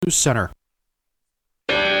Center.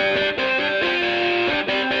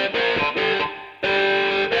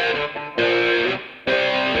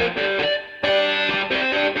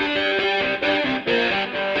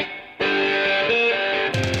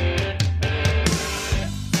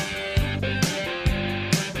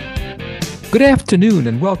 Good afternoon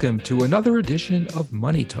and welcome to another edition of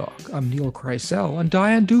Money Talk. I'm Neil Kreisel and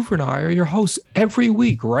Diane Duvernay are your hosts every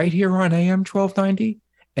week right here on AM 1290,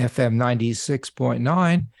 FM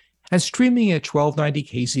 96.9, and streaming at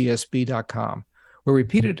 1290kcsb.com. We're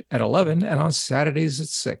repeated at 11 and on Saturdays at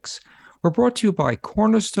 6. We're brought to you by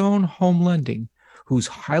Cornerstone Home Lending, whose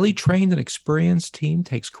highly trained and experienced team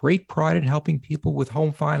takes great pride in helping people with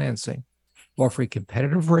home financing, offering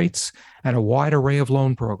competitive rates and a wide array of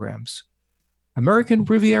loan programs. American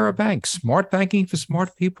Riviera Bank, smart banking for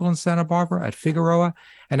smart people in Santa Barbara at Figueroa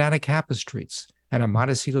and Anacapa Streets and in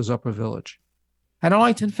Montecito's Upper Village. And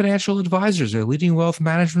Arlington Financial Advisors, a leading wealth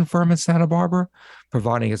management firm in Santa Barbara,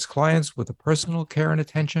 providing its clients with the personal care and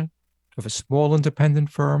attention of a small independent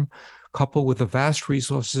firm, coupled with the vast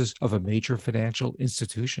resources of a major financial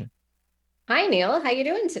institution. Hi, Neil. How you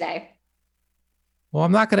doing today? Well,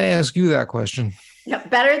 I'm not going to ask you that question. Yeah,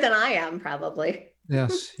 better than I am, probably.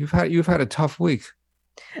 Yes, you've had a tough week.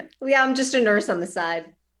 Yeah, I'm just a nurse on the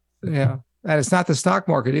side. Yeah, and it's not the stock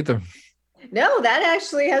market either. No, that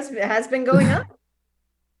actually has been going up.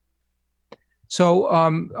 So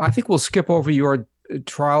I think we'll skip over your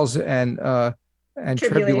trials and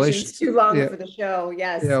tribulations. Too long for the show.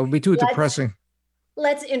 Yes. Yeah, it'll be too depressing.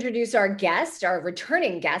 Let's introduce our guest, our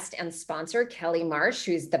returning guest and sponsor, Kelly Marsh,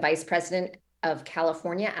 who's the Vice President of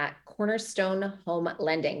California at Cornerstone Home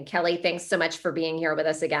Lending. Kelly, thanks so much for being here with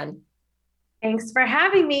us again. Thanks for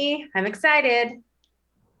having me. I'm excited.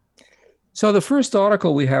 So the first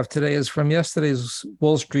article we have today is from yesterday's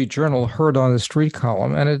Wall Street Journal Heard on the Street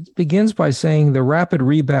column, and it begins by saying the rapid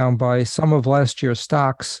rebound by some of last year's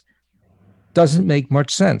stocks doesn't make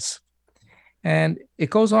much sense. And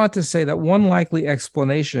it goes on to say that one likely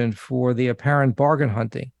explanation for the apparent bargain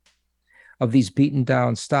hunting of these beaten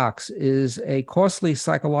down stocks is a costly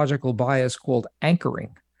psychological bias called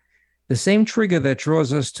anchoring. The same trigger that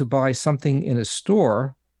draws us to buy something in a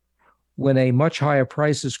store when a much higher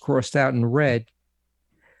price is crossed out in red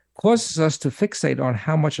causes us to fixate on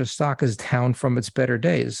how much a stock is down from its better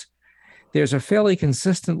days. There's a fairly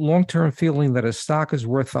consistent long-term feeling that a stock is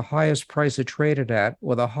worth the highest price it traded at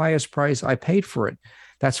or the highest price I paid for it.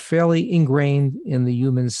 That's fairly ingrained in the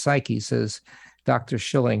human psyche, says Dr.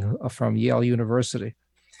 Schilling from Yale University.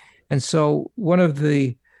 And so one of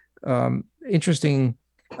the interesting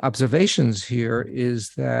observations here is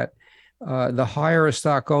that the higher a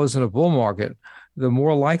stock goes in a bull market, the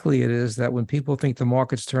more likely it is that when people think the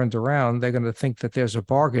market's turned around, they're going to think that there's a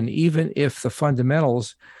bargain, even if the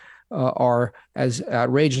fundamentals are as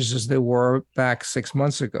outrageous as they were back 6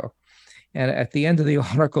 months ago. And at the end of the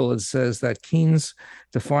article, it says that Keynes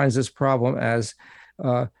defines this problem as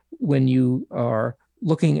when you are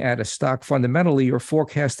looking at a stock fundamentally, you're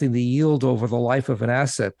forecasting the yield over the life of an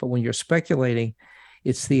asset. But when you're speculating,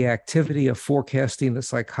 it's the activity of forecasting the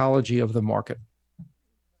psychology of the market.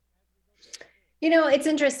 You know, it's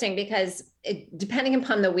interesting because depending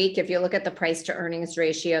upon the week, if you look at the price to earnings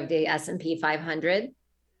ratio of the S&P 500,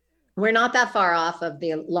 we're not that far off of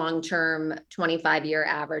the long-term 25-year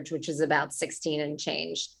average, which is about 16 and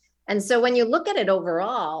change. And so when you look at it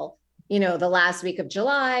overall, you know, the last week of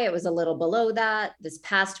July, it was a little below that. This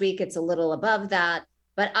past week, it's a little above that.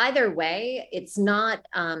 But either way, it's not,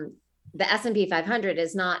 the S&P 500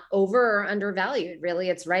 is not over or undervalued. Really,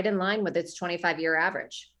 it's right in line with its 25-year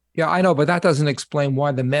average. Yeah, I know, but that doesn't explain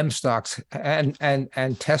why the meme stocks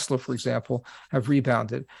and Tesla, for example, have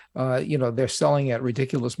rebounded. They're selling at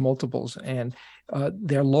ridiculous multiples, and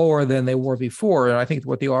they're lower than they were before. And I think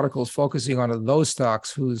what the article is focusing on are those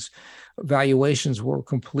stocks whose valuations were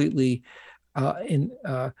completely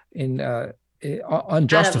unjustifiable.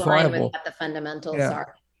 Out of line with what the fundamentals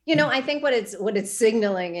are. You know, I think what it's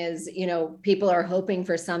signaling is, you know, people are hoping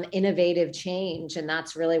for some innovative change, and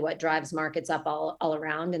that's really what drives markets up all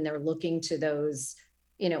around. And they're looking to those,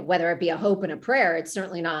 you know, whether it be a hope and a prayer, it's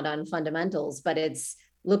certainly not on fundamentals, but it's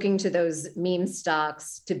looking to those meme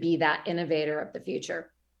stocks to be that innovator of the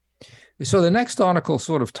future. So the next article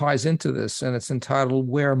sort of ties into this, and it's entitled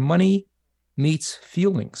 "Where Money Meets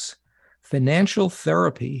Feelings: Financial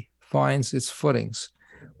Therapy Finds Its Footings,"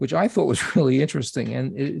 which I thought was really interesting.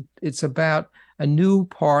 And it's about a new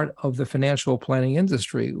part of the financial planning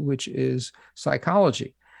industry, which is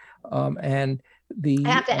psychology. And I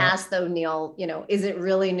have to ask though, Neil, you know, is it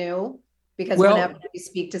really new? Because whenever you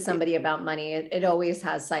speak to somebody about money, it always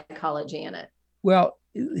has psychology in it. Well,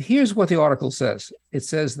 here's what the article says. It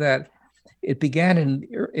says that it began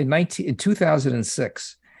in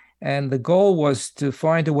 2006, and the goal was to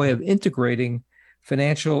find a way of integrating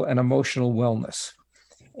financial and emotional wellness.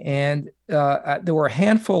 And there were a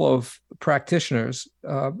handful of practitioners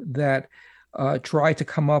that tried to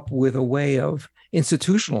come up with a way of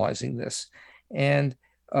institutionalizing this. And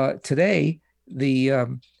today,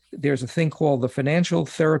 there's a thing called the Financial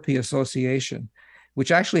Therapy Association,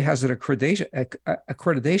 which actually has an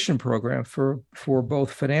accreditation program for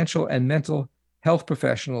both financial and mental health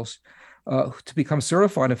professionals to become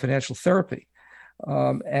certified in financial therapy.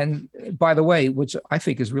 And by the way, which I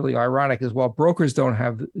think is really ironic, is while brokers don't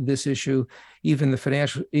have this issue, even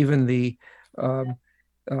the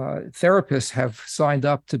therapists have signed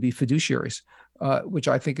up to be fiduciaries, which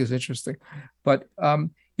I think is interesting. But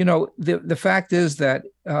the fact is that,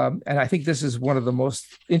 and I think this is one of the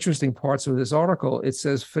most interesting parts of this article. It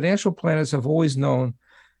says financial planners have always known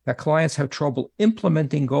that clients have trouble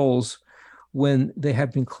implementing goals when they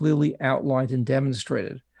have been clearly outlined and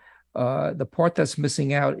demonstrated. The part that's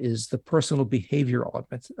missing out is the personal behavior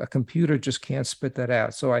element. A computer just can't spit that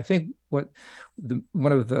out. So I think one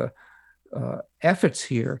of the efforts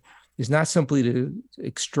here is not simply to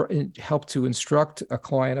help to instruct a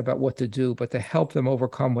client about what to do, but to help them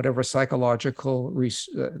overcome whatever psychological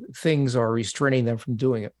things are restraining them from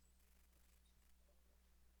doing it.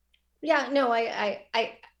 Yeah, no, I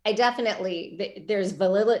definitely, there's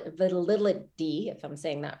validity, if I'm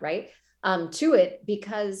saying that right, to it,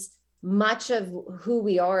 because much of who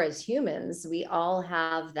we are as humans, we all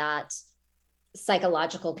have that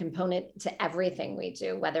psychological component to everything we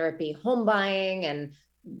do, whether it be home buying and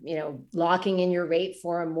locking in your rate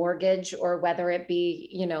for a mortgage, or whether it be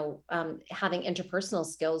having interpersonal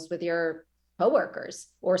skills with your coworkers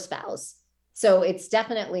or spouse. So it's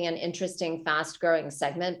definitely an interesting, fast growing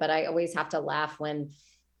segment, but I always have to laugh when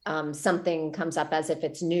something comes up as if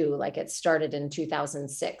it's new, like it started in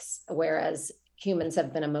 2006, whereas humans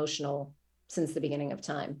have been emotional since the beginning of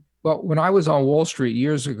time. Well, when I was on Wall Street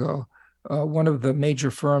years ago, one of the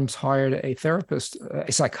major firms hired a therapist,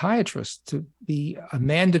 a psychiatrist, to be a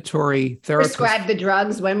mandatory therapist. Prescribe the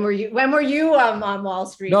drugs. When were you on Wall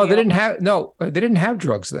Street? No, they didn't have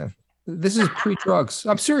drugs then. This is pre-drugs.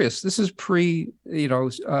 I'm serious. This is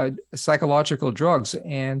psychological drugs.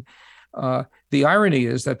 And the irony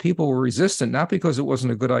is that people were resistant, not because it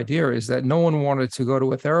wasn't a good idea, is that no one wanted to go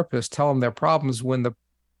to a therapist, tell them their problems when the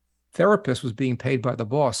therapist was being paid by the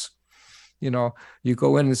boss. You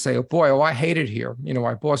go in and say, oh boy, I hate it here.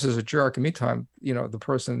 My boss is a jerk. And meantime, the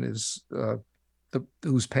person is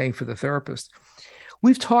who's paying for the therapist.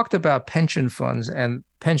 We've talked about pension funds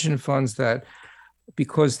that,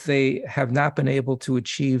 because they have not been able to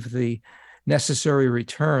achieve the necessary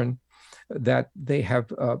return that they have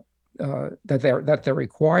that they're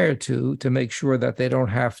required to make sure that they don't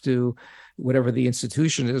have to, whatever the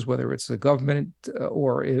institution is, whether it's the government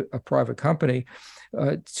or a private company,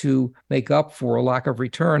 to make up for a lack of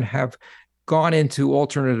return, have gone into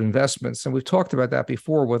alternate investments. And we've talked about that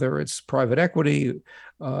before, whether it's private equity,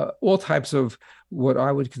 all types of what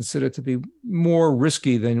I would consider to be more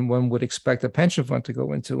risky than one would expect a pension fund to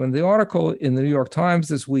go into. And the article in the New York Times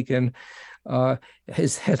this weekend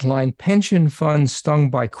is headlined, "Pension Funds Stung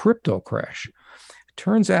by Crypto Crash."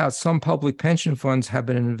 Turns out some public pension funds have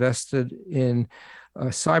been invested in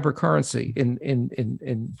cyber currency,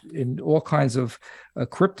 in all kinds of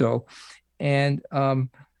crypto, and in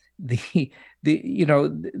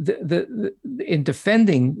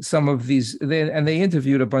defending some of these, they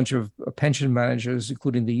interviewed a bunch of pension managers,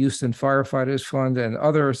 including the Houston Firefighters Fund and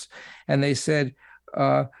others, and they said,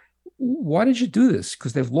 why did you do this?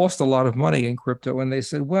 Because they've lost a lot of money in crypto. And they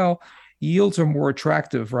said, well, yields are more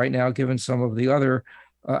attractive right now, given some of the other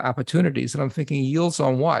opportunities. And I'm thinking, yields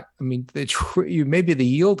on what? I mean, maybe the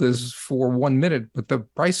yield is for 1 minute, but the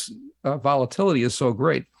price volatility is so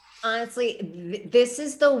great. Honestly, this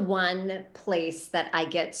is the one place that I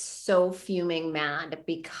get so fuming mad,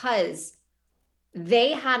 because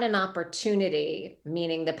they had an opportunity,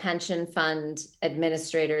 meaning the pension fund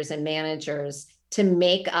administrators and managers, to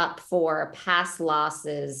make up for past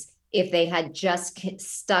losses if they had just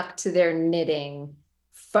stuck to their knitting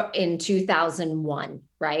in 2001,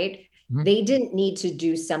 right? Mm-hmm. They didn't need to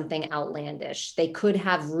do something outlandish. They could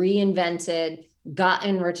have reinvented,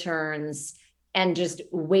 gotten returns, and just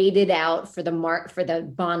waited out for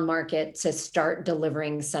the bond market to start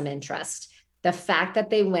delivering some interest. The fact that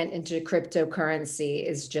they went into cryptocurrency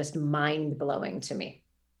is just mind-blowing to me.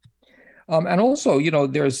 And also,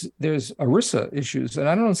 there's ERISA issues, and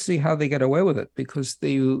I don't see how they get away with it, because I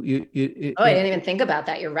didn't even think about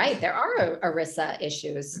that. You're right. There are ERISA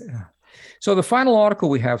issues. So the final article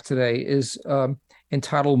we have today is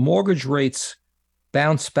entitled Mortgage Rates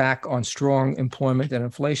Bounce Back on Strong Employment and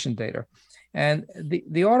Inflation Data. And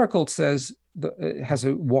the article says, it has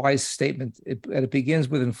a wise statement. It begins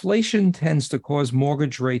with inflation tends to cause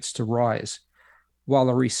mortgage rates to rise, while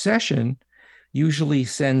a recession usually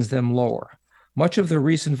sends them lower. Much of the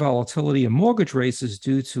recent volatility in mortgage rates is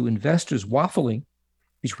due to investors waffling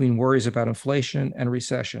between worries about inflation and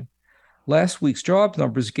recession. Last week's job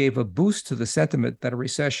numbers gave a boost to the sentiment that a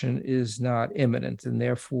recession is not imminent, and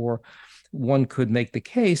therefore one could make the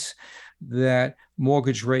case that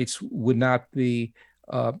mortgage rates would not be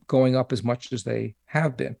going up as much as they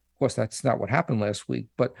have been. Of course, that's not what happened last week.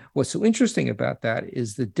 But what's so interesting about that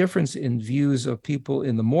is the difference in views of people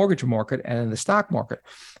in the mortgage market and in the stock market.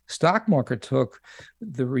 Stock market took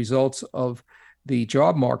the results of the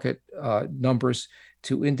job market numbers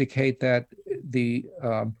to indicate that the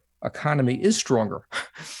economy is stronger.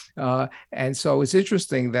 And so it's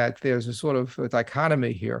interesting that there's a sort of a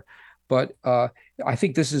dichotomy here. But I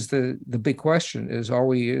think this is the big question is, are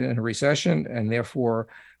we in a recession and therefore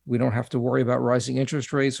we don't have to worry about rising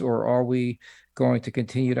interest rates, or are we going to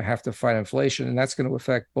continue to have to fight inflation? And that's going to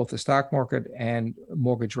affect both the stock market and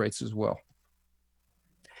mortgage rates as well.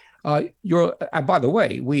 By the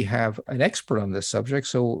way, we have an expert on this subject.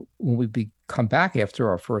 So when we come back after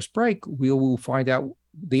our first break, we will find out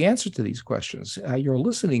the answer to these questions. You're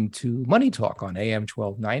listening to Money Talk on AM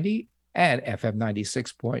 1290 and FM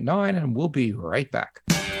 96.9, and we'll be right back.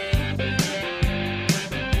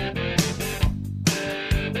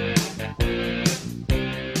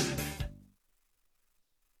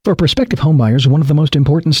 For prospective homebuyers, one of the most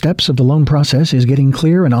important steps of the loan process is getting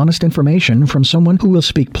clear and honest information from someone who will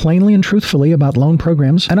speak plainly and truthfully about loan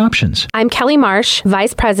programs and options. I'm Kelly Marsh,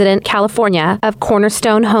 Vice President, California of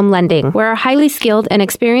Cornerstone Home Lending, where our highly skilled and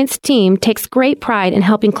experienced team takes great pride in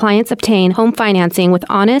helping clients obtain home financing with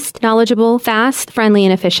honest, knowledgeable, fast, friendly,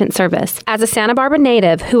 and efficient service. As a Santa Barbara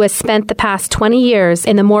native who has spent the past 20 years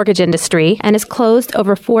in the mortgage industry and has closed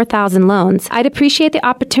over 4,000 loans, I'd appreciate the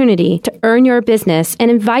opportunity to earn your business and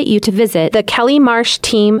invite you to visit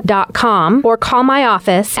thekellymarshteam.com or call my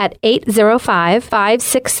office at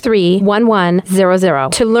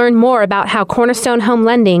 805-563-1100 to learn more about how Cornerstone Home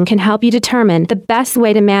Lending can help you determine the best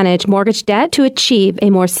way to manage mortgage debt to achieve a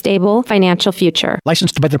more stable financial future.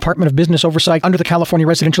 Licensed by the Department of Business Oversight under the California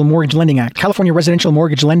Residential Mortgage Lending Act. California Residential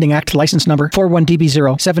Mortgage Lending Act license number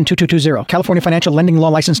 41DB0-72220. California Financial Lending Law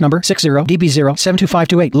license number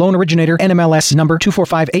 60DB0-72528. Loan originator NMLS number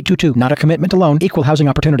 245822. Not a commitment to loan. Equal housing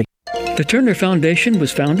opportunity. The Turner Foundation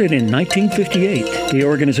was founded in 1958. The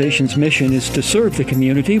organization's mission is to serve the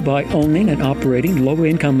community by owning and operating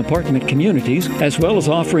low-income apartment communities, as well as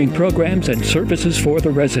offering programs and services for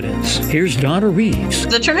the residents. Here's Donna Reeves.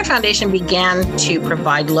 The Turner Foundation began to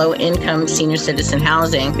provide low-income senior citizen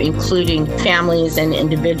housing, including families and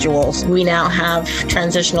individuals. We now have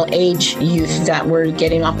transitional age youth that we're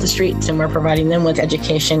getting off the streets, and we're providing them with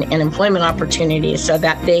education and employment opportunities so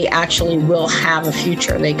that they actually will have a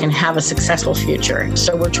future. They can have a successful future.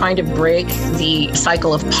 So we're trying to break the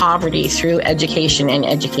cycle of poverty through education and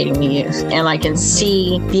educating the youth. And I can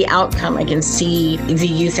see the outcome. I can see the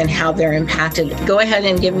youth and how they're impacted. Go ahead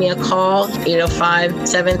and give me a call,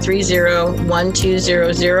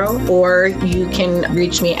 805-730-1200, or you can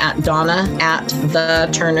reach me at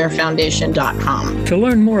donna@theturnerfoundation.com. To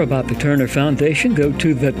learn more about the Turner Foundation, go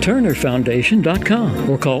to theturnerfoundation.com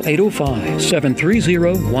or call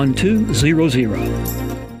 805-730-1200.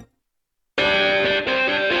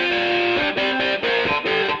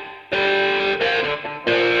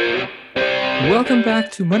 Welcome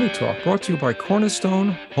back to Money Talk, brought to you by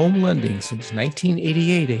Cornerstone Home Lending. Since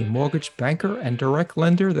 1988, a mortgage banker and direct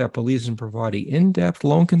lender that believes in providing in-depth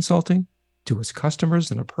loan consulting to its customers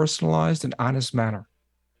in a personalized and honest manner.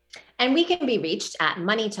 And we can be reached at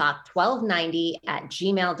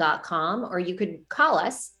moneytalk1290@gmail.com, or you could call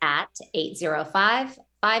us at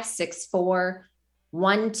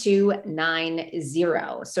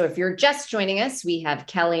 805-564-1290. So if you're just joining us, we have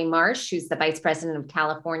Kelly Marsh, who's the Vice President of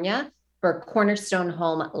California for Cornerstone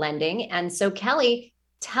Home Lending. And so Kelly,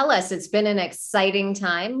 tell us, it's been an exciting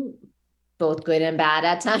time, both good and bad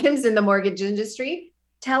at times in the mortgage industry.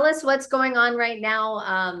 Tell us what's going on right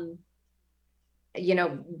now.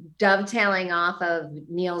 Dovetailing off of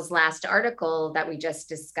Neil's last article that we just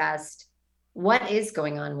discussed, what is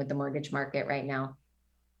going on with the mortgage market right now?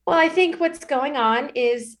 Well, I think what's going on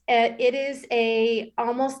is it is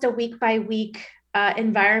almost a week by week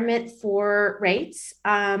environment for rates.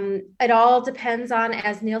 It all depends on,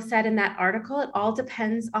 as Neil said in that article, it all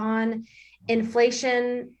depends on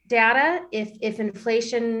inflation data. If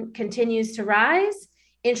inflation continues to rise,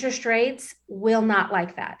 Interest rates will not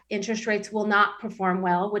like that. Interest rates will not perform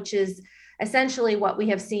well, which is essentially what we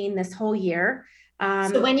have seen this whole year.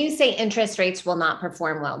 So when you say interest rates will not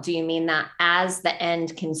perform well, do you mean that as the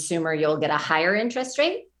end consumer, you'll get a higher interest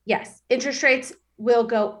rate? Yes, interest rates will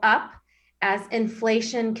go up as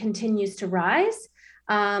inflation continues to rise.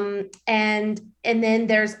 And then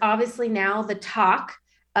there's obviously now the talk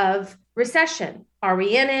of recession. Are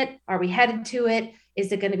we in it? Are we headed to it?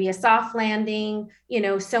 Is it going to be a soft landing?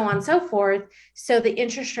 So on and so forth. So the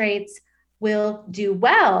interest rates will do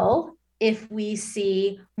well if we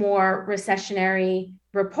see more recessionary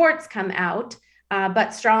reports come out.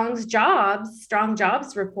 But strong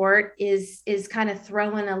jobs report is kind of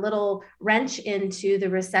throwing a little wrench into the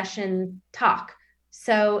recession talk.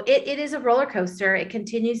 So it is a roller coaster. It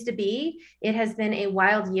continues to be. It has been a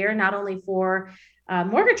wild year, not only for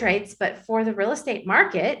mortgage rates, but for the real estate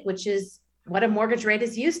market, which is what a mortgage rate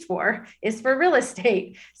is used for, is for real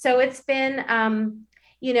estate. So it's been,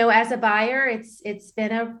 as a buyer, it's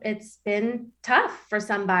been tough for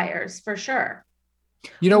some buyers, for sure.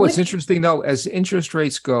 What's interesting though, as interest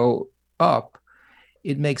rates go up,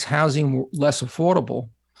 it makes housing less affordable,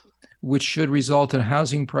 which should result in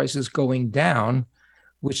housing prices going down,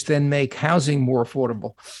 which then make housing more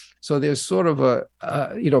affordable. So there's sort of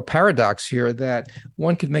a paradox here that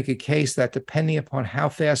one could make a case that depending upon how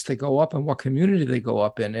fast they go up and what community they go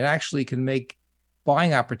up in, it actually can make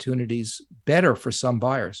buying opportunities better for some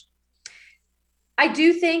buyers. I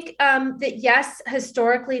do think that, yes,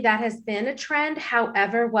 historically that has been a trend.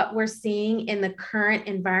 However, what we're seeing in the current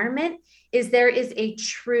environment is there is a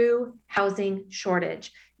true housing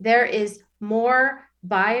shortage. There is more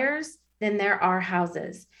buyers than there are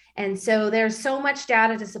houses. And so there's so much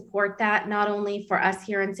data to support that, not only for us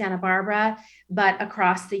here in Santa Barbara, but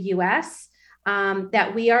across the US,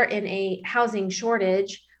 that we are in a housing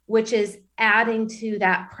shortage, which is adding to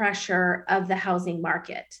that pressure of the housing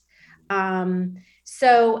market.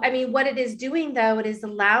 So, what it is doing, though, it is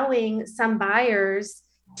allowing some buyers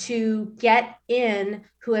to get in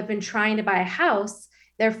who have been trying to buy a house.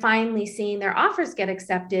 They're finally seeing their offers get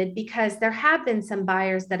accepted because there have been some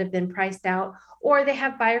buyers that have been priced out, or they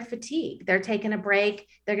have buyer fatigue. They're taking a break.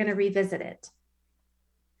 They're going to revisit it.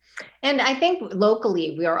 And I think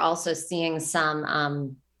locally, we are also seeing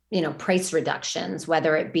some, price reductions,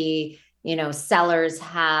 whether it be, sellers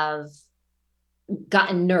have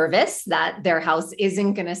gotten nervous that their house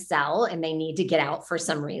isn't going to sell and they need to get out for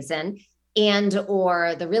some reason, and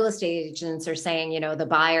or the real estate agents are saying, the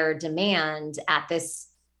buyer demand at this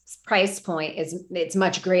price point it's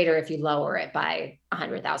much greater if you lower it by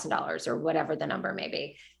 $100,000 or whatever the number may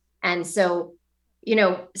be. And so,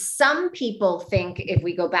 some people think if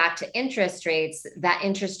we go back to interest rates, that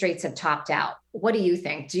interest rates have topped out. What do you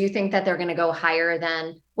think? Do you think that they're going to go higher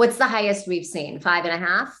than what's the highest we've seen?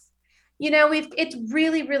 5.5? It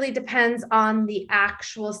really, really depends on the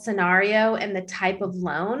actual scenario and the type of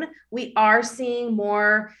loan. We are seeing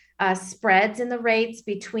more spreads in the rates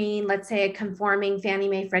between, let's say, a conforming Fannie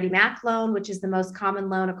Mae Freddie Mac loan, which is the most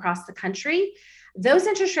common loan across the country. Those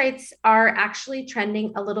interest rates are actually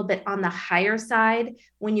trending a little bit on the higher side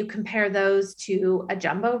when you compare those to a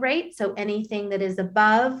jumbo rate. So anything that is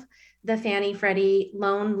above the Fannie Freddie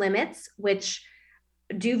loan limits, which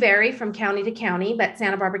do vary from county to county, but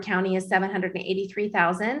Santa Barbara County is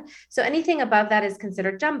 $783,000. So anything above that is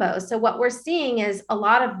considered jumbo. So what we're seeing is a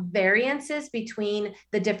lot of variances between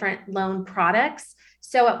the different loan products.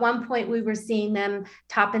 So at one point we were seeing them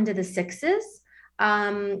top into the sixes,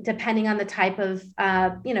 depending on the type of,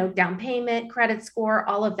 down payment, credit score,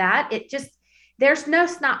 all of that. There's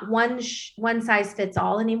not one size fits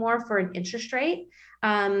all anymore for an interest rate.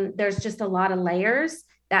 There's just a lot of layers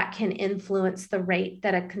that can influence the rate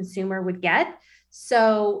that a consumer would get.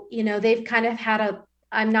 So, they've kind of had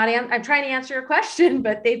I'm trying to answer your question,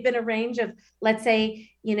 but they've been a range of, let's say,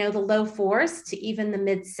 the low 4s to even the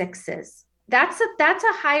mid 6s. That's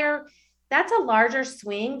a larger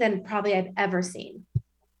swing than probably I've ever seen.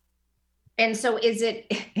 And so is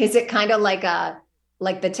it kind of like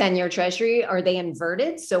the 10-year treasury? Are they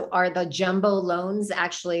inverted? So are the jumbo loans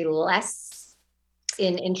actually less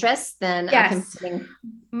in interest than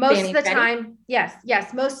most of the time? Yes,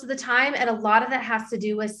 most of the time. And a lot of that has to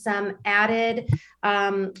do with some added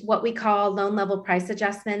what we call loan level price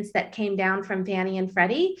adjustments that came down from Fannie and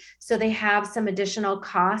Freddie. So they have some additional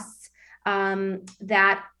costs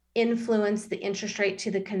that influence the interest rate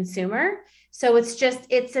to the consumer. So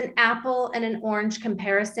it's an apple and an orange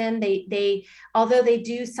comparison. Although they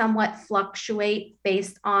do somewhat fluctuate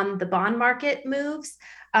based on the bond market moves,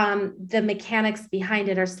 the mechanics behind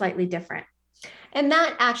it are slightly different. And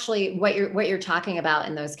that actually, what you're talking about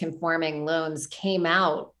in those conforming loans came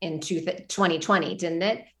out in 2020, didn't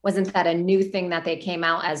it? Wasn't that a new thing that they came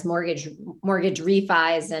out as mortgage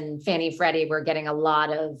refis, and Fannie Freddie were getting a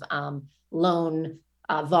lot of loan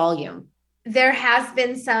volume? There has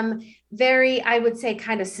been some very, I would say,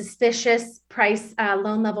 kind of suspicious price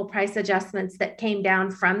loan level price adjustments that came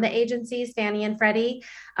down from the agencies, Fannie and Freddie.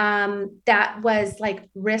 That was like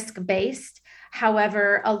risk based.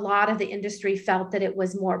 However, a lot of the industry felt that it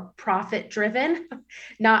was more profit driven,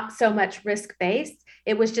 not so much risk based.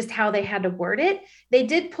 It was just how they had to word it. They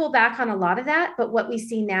did pull back on a lot of that, but what we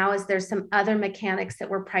see now is there's some other mechanics that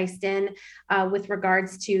were priced in with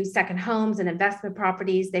regards to second homes and investment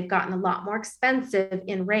properties. They've gotten a lot more expensive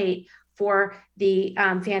in rate for the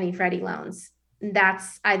Fannie Freddie loans.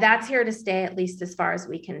 That's here to stay, at least as far as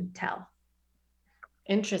we can tell.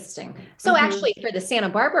 Interesting. So actually for the Santa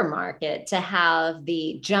Barbara market to have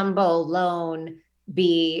the jumbo loan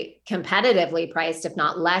be competitively priced, if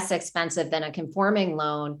not less expensive than a conforming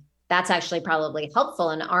loan, that's actually probably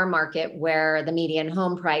helpful in our market where the median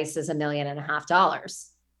home price is $1.5 million.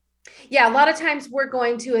 Yeah, a lot of times we're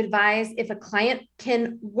going to advise if a client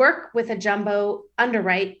can work with a jumbo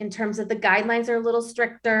underwrite in terms of the guidelines are a little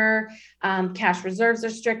stricter, cash reserves are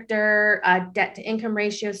stricter, debt to income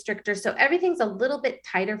ratio stricter. So everything's a little bit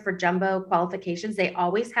tighter for jumbo qualifications. They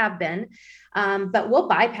always have been, but we'll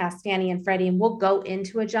bypass Fannie and Freddie and we'll go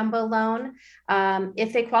into a jumbo loan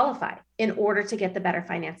if they qualify in order to get the better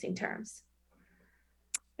financing terms.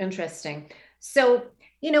 Interesting. So,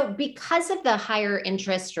 because of the higher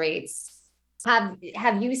interest rates,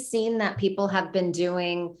 have you seen that people have been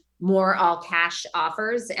doing more all cash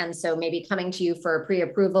offers? And so maybe coming to you for a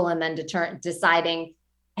pre-approval and then deciding,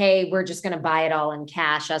 hey, we're just going to buy it all in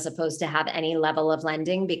cash as opposed to have any level of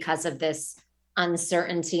lending because of this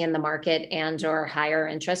uncertainty in the market and or higher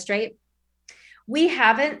interest rate? We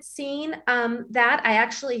haven't seen that. I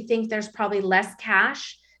actually think there's probably less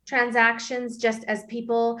cash transactions just as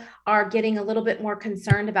people are getting a little bit more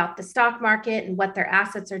concerned about the stock market and what their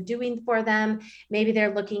assets are doing for them. Maybe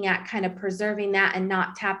they're looking at kind of preserving that and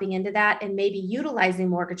not tapping into that and maybe utilizing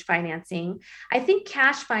mortgage financing. I think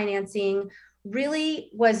cash financing really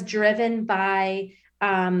was driven by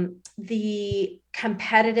the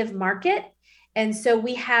competitive market. And so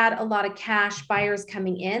we had a lot of cash buyers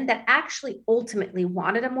coming in that actually ultimately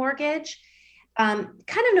wanted a mortgage. Kind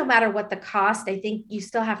of no matter what the cost, I think you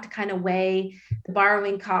still have to kind of weigh the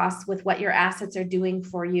borrowing costs with what your assets are doing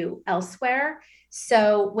for you elsewhere.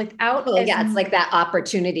 So without, it's like that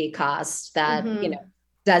opportunity cost that,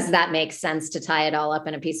 does that make sense to tie it all up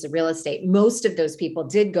in a piece of real estate? Most of those people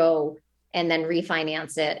did go and then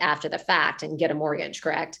refinance it after the fact and get a mortgage,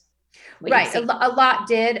 correct? Right. A lot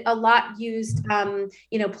did. A lot used,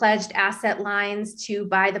 pledged asset lines to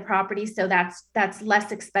buy the property. So that's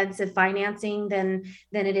less expensive financing than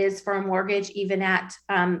it is for a mortgage, even at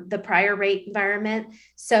the prior rate environment.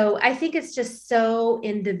 So I think it's just so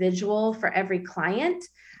individual for every client.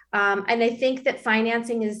 And I think that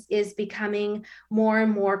financing is becoming more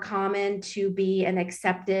and more common to be an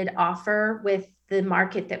accepted offer with the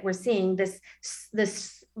market that we're seeing.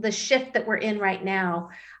 The shift that we're in right now,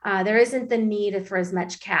 there isn't the need for as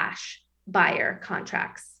much cash buyer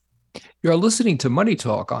contracts. You're listening to Money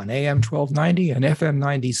Talk on AM 1290 and FM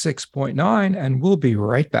 96.9, and we'll be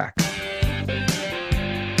right back.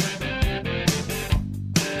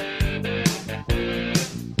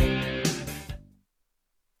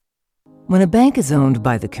 When a bank is owned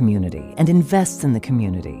by the community and invests in the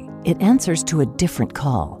community, it answers to a different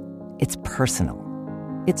call. It's personal.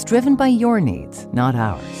 It's driven by your needs, not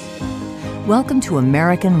ours. Welcome to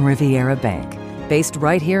American Riviera Bank, based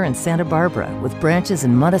right here in Santa Barbara with branches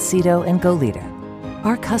in Montecito and Goleta.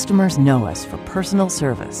 Our customers know us for personal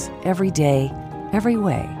service every day, every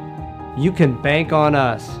way. You can bank on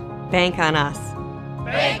us. Bank on us.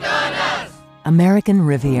 Bank on us! American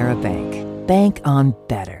Riviera Bank. Bank on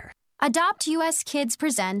better. Adopt US Kids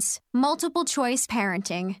presents Multiple Choice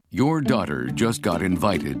Parenting. Your daughter just got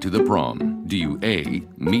invited to the prom. Do you A,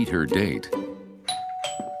 meet her date?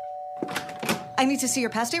 I need to see your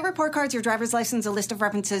past date report cards, your driver's license, a list of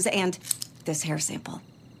references, and this hair sample.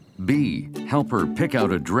 B, help her pick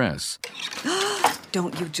out a dress.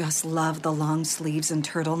 Don't you just love the long sleeves and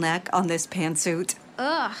turtleneck on this pantsuit?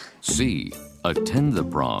 Ugh. C, attend the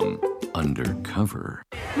prom undercover.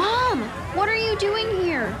 Mom, what are you doing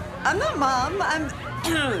here? I'm not Mom, I'm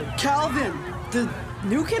Calvin, the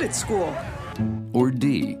new kid at school. Or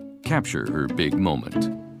D, capture her big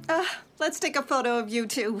moment. Let's take a photo of you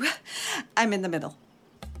two. I'm in the middle.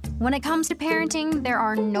 When it comes to parenting, there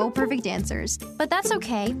are no perfect answers. But that's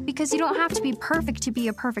okay, because you don't have to be perfect to be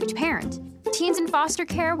a perfect parent. Teens in foster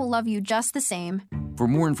care will love you just the same. For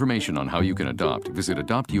more information on how you can adopt, visit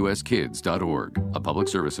adoptuskids.org. A public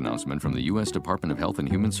service announcement from the U.S. Department of Health and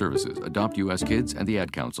Human Services, Adopt U.S. Kids, and the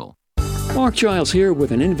Ad Council. Mark Giles here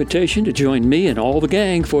with an invitation to join me and all the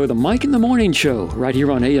gang for the Mike in the Morning Show right here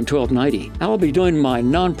on AM 1290. I'll be doing my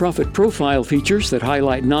nonprofit profile features that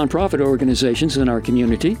highlight nonprofit organizations in our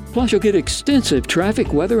community. Plus, you'll get extensive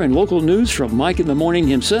traffic, weather, and local news from Mike in the Morning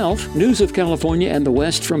himself, news of California and the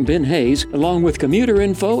West from Ben Hayes, along with commuter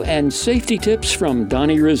info and safety tips from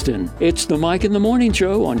Donnie Risden. It's the Mike in the Morning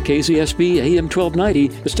Show on KZSB AM 1290,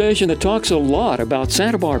 the station that talks a lot about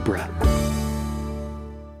Santa Barbara.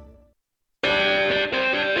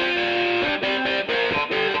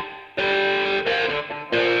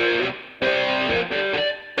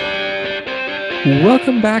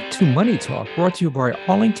 Welcome back to Money Talk, brought to you by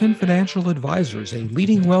Arlington Financial Advisors, a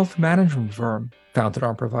leading wealth management firm founded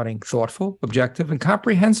on providing thoughtful, objective, and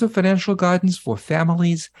comprehensive financial guidance for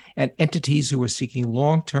families and entities who are seeking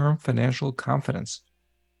long-term financial confidence.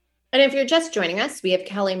 And if you're just joining us, we have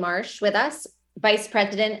Kelly Marsh with us, Vice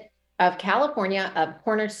President of California of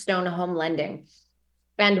Cornerstone Home Lending.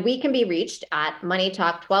 And we can be reached at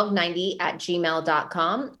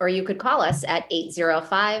moneytalk1290@gmail.com, or you could call us at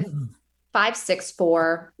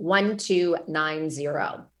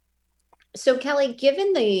 805-564-1290. So Kelly,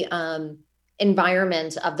 given the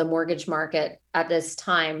environment of the mortgage market at this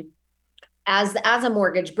time, as a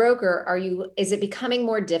mortgage broker, is it becoming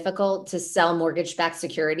more difficult to sell mortgage-backed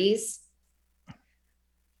securities?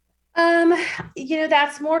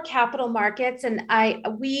 That's more capital markets, and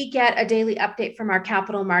we get a daily update from our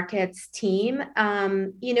capital markets team.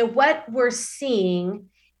 What we're seeing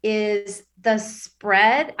is the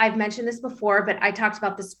spread. I've mentioned this before, but I talked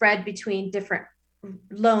about the spread between different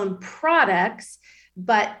loan products,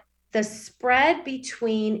 but the spread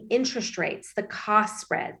between interest rates, the cost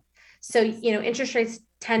spread. So, interest rates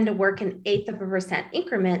tend to work in 1/8%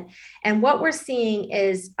 increment. And what we're seeing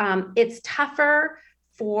is it's tougher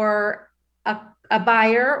for a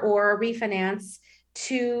buyer or a refinance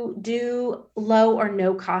to do low or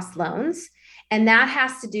no cost loans. And that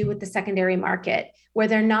has to do with the secondary market, where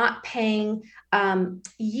they're not paying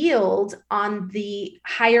yield on the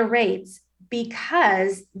higher rates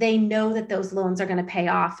because they know that those loans are going to pay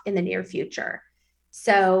off in the near future.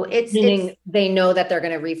 So Meaning they know that they're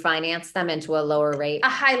going to refinance them into a lower rate. A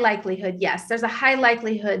high likelihood, yes. There's a high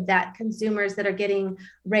likelihood that consumers that are getting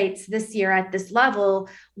rates this year at this level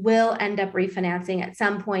will end up refinancing at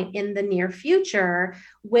some point in the near future,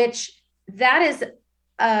 which that is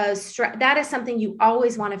something you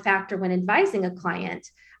always want to factor when advising a client,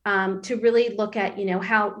 to really look at,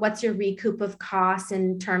 what's your recoup of costs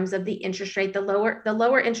in terms of the interest rate. The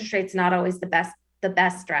lower interest rate's not always the best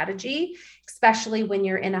strategy, especially when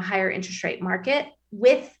you're in a higher interest rate market,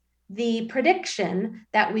 with the prediction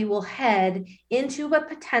that we will head into a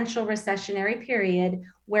potential recessionary period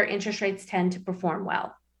where interest rates tend to perform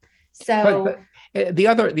well. So but the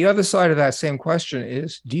other side of that same question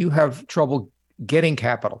is, do you have trouble getting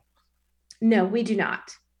capital? No, we do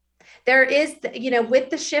not. There is,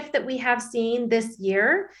 with the shift that we have seen this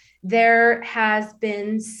year, there has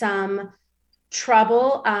been some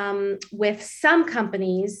trouble with some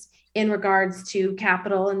companies in regards to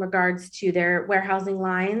capital, in regards to their warehousing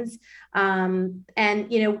lines. And,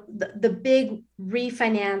 the big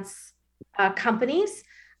refinance companies,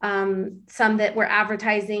 some that were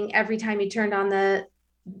advertising every time you turned on the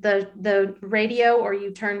radio or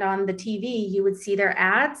you turned on the TV, you would see their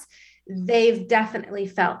ads. They've definitely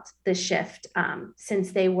felt the shift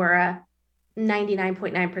since they were a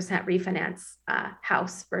 99.9% refinance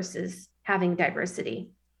house versus having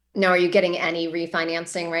diversity. Now, are you getting any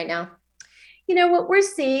refinancing right now? What we're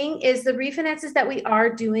seeing is the refinances that we are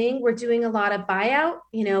doing. We're doing a lot of buyout,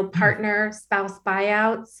 partner spouse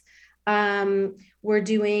buyouts. We're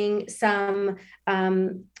doing some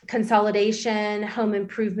consolidation, home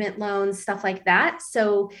improvement loans, stuff like that.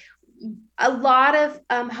 So a lot of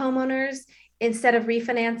homeowners, instead of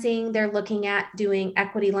refinancing, they're looking at doing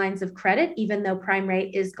equity lines of credit, even though prime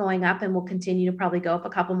rate is going up and will continue to probably go up a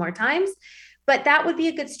couple more times. But that would be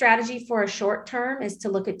a good strategy for a short term, is to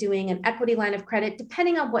look at doing an equity line of credit,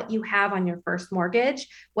 depending on what you have on your first mortgage.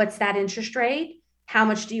 What's that interest rate? How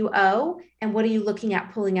much do you owe? And what are you looking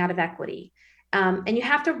at pulling out of equity? And you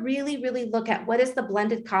have to really, really look at what is the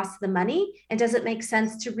blended cost of the money, and does it make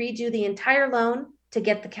sense to redo the entire loan to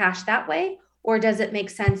get the cash that way? Or does it make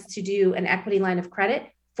sense to do an equity line of credit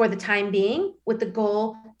for the time being, with the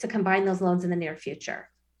goal to combine those loans in the near future?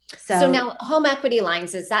 So now, home equity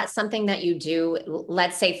lines, is that something that you do?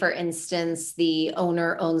 Let's say, for instance, the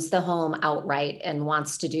owner owns the home outright and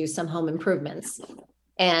wants to do some home improvements,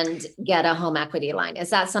 and get a home equity line.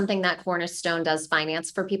 Is that something that Cornerstone does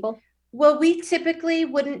finance for people? Well, we typically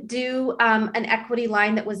wouldn't do an equity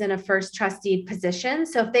line that was in a first trust deed position.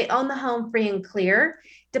 So if they own the home free and clear,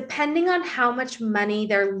 depending on how much money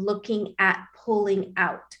they're looking at pulling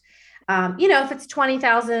out, if it's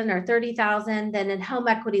 20,000 or 30,000, then a home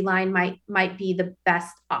equity line might be the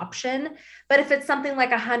best option. But if it's something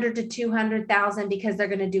like 100 to 200,000 because they're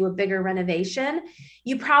going to do a bigger renovation,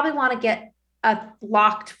 you probably want to get a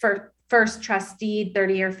locked for first trust deed,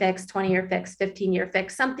 30-year fixed, 20-year fixed, 15-year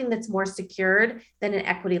fixed, something that's more secured than an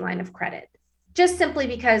equity line of credit. Just simply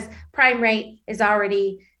because prime rate is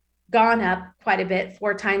already gone up quite a bit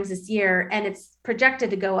 4 times this year, and it's projected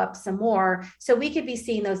to go up some more. So we could be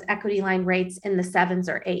seeing those equity line rates in the 7s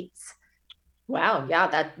or 8s. Wow.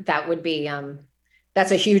 Yeah, that would be,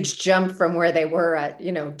 that's a huge jump from where they were at,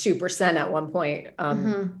 2% at one point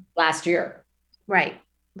last year.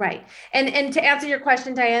 Right. And to answer your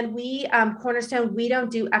question, Diane, we, Cornerstone, we don't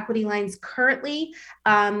do equity lines currently,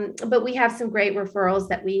 but we have some great referrals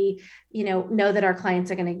that we, know that our clients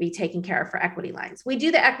are going to be taken care of for equity lines. We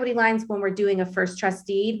do the equity lines when we're doing a first trust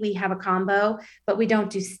deed. We have a combo, but we don't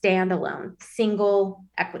do standalone single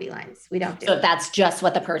equity lines. We don't do. So that's just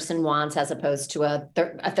what the person wants, as opposed to a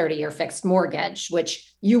 30-year fixed mortgage,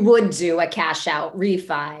 which you would do a cash out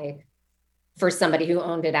refi for somebody who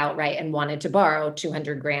owned it outright and wanted to borrow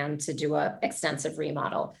 $200,000 to do a extensive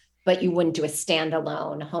remodel, but you wouldn't do a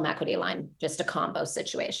standalone home equity line, just a combo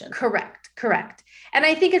situation. Correct. And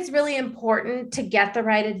I think it's really important to get the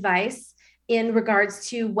right advice in regards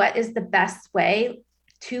to what is the best way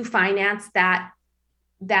to finance that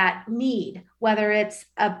need, whether it's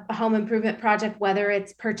a home improvement project, whether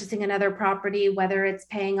it's purchasing another property, whether it's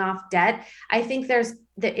paying off debt. I think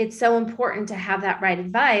it's so important to have that right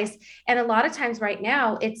advice. And a lot of times right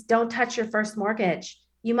now, it's don't touch your first mortgage.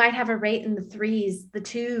 You might have a rate in the 3s, the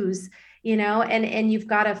 2s, and you've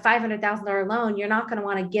got a $500,000 loan. You're not going to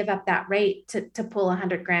want to give up that rate to pull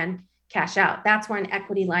 $100,000 cash out. That's where an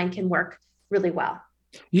equity line can work really well.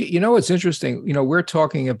 It's interesting. We're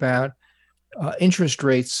talking about interest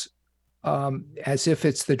rates as if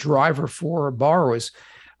it's the driver for borrowers.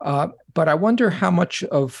 But I wonder how much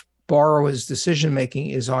of borrowers'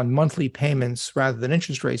 decision-making is on monthly payments rather than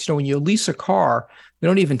interest rates. When you lease a car, they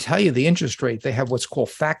don't even tell you the interest rate. They have what's called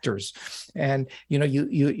factors. And,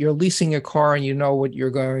 you're leasing a car and you know what you're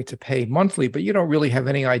going to pay monthly, but you don't really have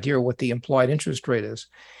any idea what the implied interest rate is.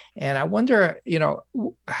 And I wonder,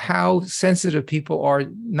 how sensitive people are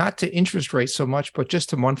not to interest rates so much, but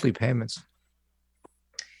just to monthly payments.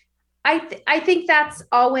 I think that's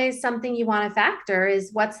always something you want to factor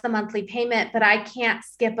is what's the monthly payment, but I can't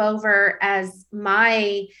skip over as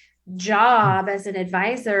my job as an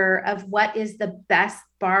advisor of what is the best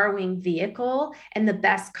borrowing vehicle and the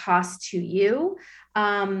best cost to you.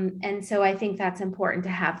 And so I think that's important to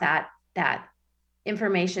have that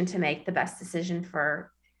information to make the best decision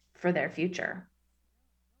for their future.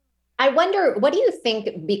 I wonder, what do you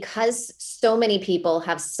think, because so many people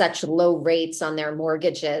have such low rates on their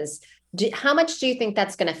mortgages, how much do you think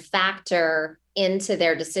that's going to factor into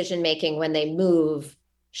their decision-making when they move?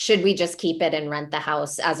 Should we just keep it and rent the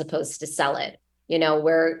house as opposed to sell it?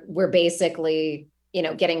 We're basically,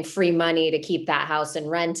 getting free money to keep that house and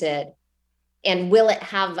rent it. And will it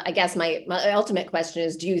have, I guess my ultimate question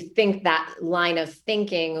is, do you think that line of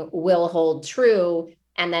thinking will hold true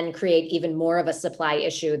and then create even more of a supply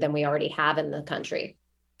issue than we already have in the country?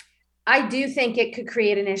 I do think it could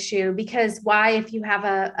create an issue, because why, if you have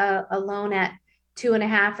a loan at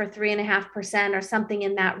 2.5% or 3.5% or something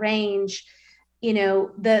in that range,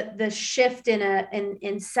 the shift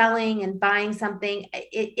in selling and buying something,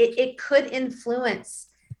 it could influence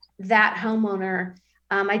that homeowner.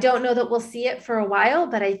 I don't know that we'll see it for a while,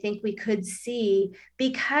 but I think we could see,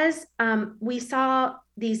 because we saw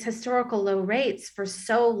these historical low rates for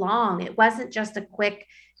so long. It wasn't just a quick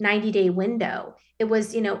 90-day window. It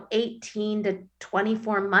was, 18 to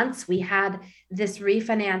 24 months. We had this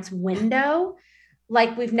refinance window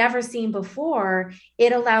like we've never seen before.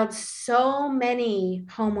 It allowed so many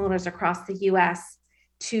homeowners across the U.S.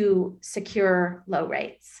 to secure low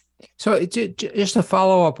rates. So just to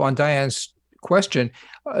follow up on Diane's question,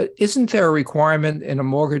 isn't there a requirement in a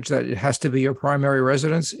mortgage that it has to be your primary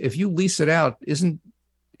residence? If you lease it out, isn't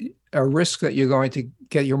a risk that you're going to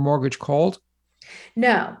get your mortgage called?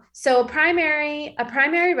 No. So a primary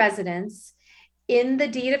residence in the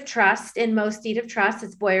deed of trust, in most deed of trust,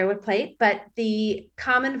 it's boilerplate, but the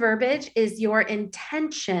common verbiage is your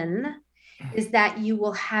intention is that you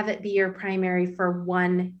will have it be your primary for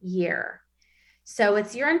 1 year. So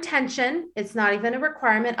it's your intention. It's not even a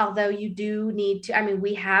requirement, although you do need to. I mean,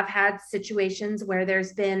 we have had situations where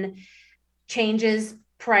there's been changes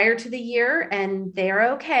prior to the year and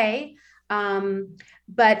they're okay.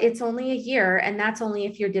 But it's only a year, and that's only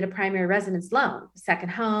if you did a primary residence loan, second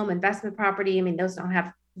home, investment property. I mean, those don't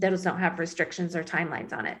have restrictions or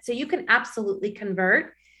timelines on it. So you can absolutely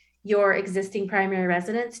convert your existing primary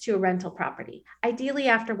residence to a rental property, ideally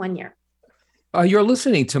after 1 year. You're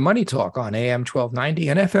listening to Money Talk on AM 1290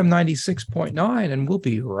 and FM 96.9, and we'll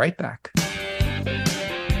be right back.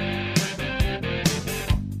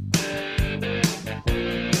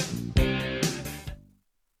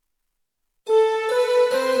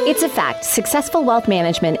 It's a fact, successful wealth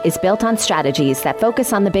management is built on strategies that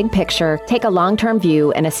focus on the big picture, take a long-term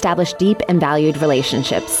view, and establish deep and valued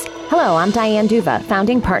relationships. Hello, I'm Diane Duva,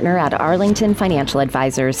 founding partner at Arlington Financial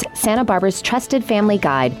Advisors, Santa Barbara's trusted family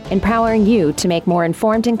guide, empowering you to make more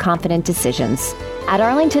informed and confident decisions. At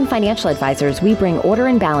Arlington Financial Advisors, we bring order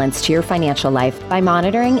and balance to your financial life by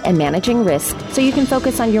monitoring and managing risk so you can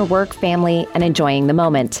focus on your work, family, and enjoying the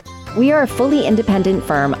moment. We are a fully independent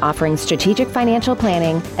firm offering strategic financial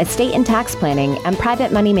planning, estate and tax planning, and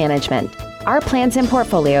private money management. Our plans and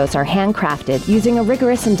portfolios are handcrafted using a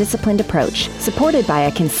rigorous and disciplined approach, supported by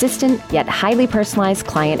a consistent yet highly personalized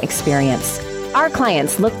client experience. Our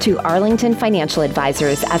clients look to Arlington Financial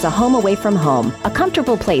Advisors as a home away from home, a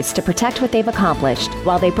comfortable place to protect what they've accomplished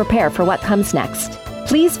while they prepare for what comes next.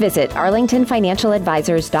 Please visit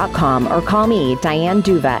arlingtonfinancialadvisors.com or call me, Diane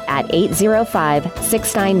Duva, at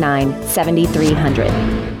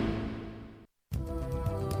 805-699-7300.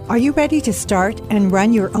 Are you ready to start and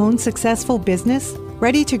run your own successful business?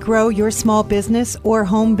 Ready to grow your small business or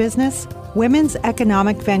home business? Women's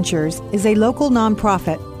Economic Ventures is a local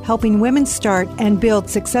nonprofit helping women start and build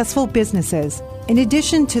successful businesses. In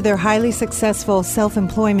addition to their highly successful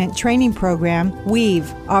self-employment training program,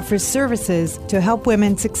 Weave offers services to help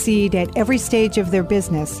women succeed at every stage of their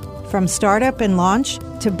business, from startup and launch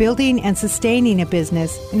to building and sustaining a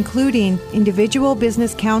business, including individual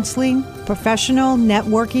business counseling, professional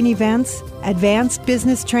networking events, advanced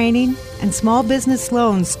business training, and small business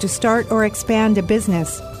loans to start or expand a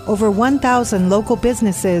business. Over 1,000 local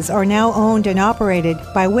businesses are now owned and operated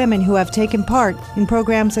by women who have taken part in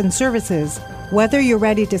programs and services. Whether you're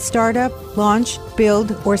ready to start up, launch,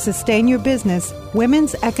 build, or sustain your business,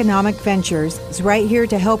 Women's Economic Ventures is right here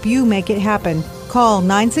to help you make it happen. Call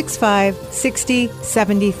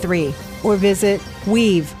 965-6073 or visit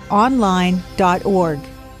weaveonline.org.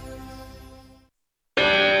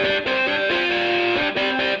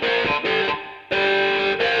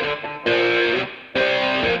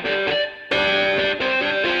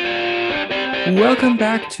 Welcome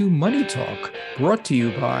back to Money Talk, brought to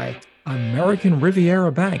you by American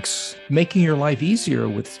Riviera Banks, making your life easier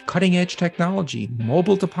with cutting-edge technology,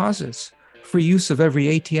 mobile deposits, free use of every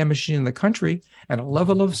ATM machine in the country, and a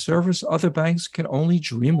level of service other banks can only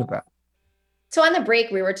dream about. So on the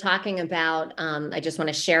break, we were talking about, I just want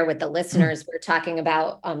to share with the listeners, we're talking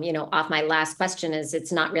about, off my last question is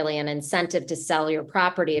it's not really an incentive to sell your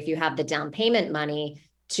property if you have the down payment money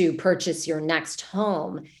to purchase your next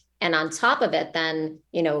home. And on top of it, then,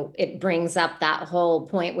 it brings up that whole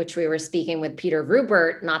point, which we were speaking with Peter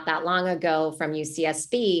Rubert not that long ago from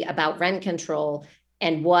UCSB about rent control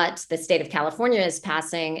and what the state of California is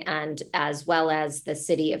passing, and as well as the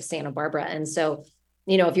city of Santa Barbara. And so,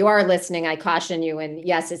 if you are listening, I caution you, and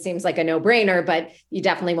yes, it seems like a no-brainer, but you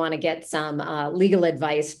definitely want to get some legal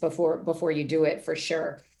advice before you do it for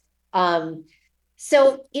sure. So,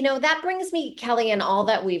 that brings me, Kelly, and all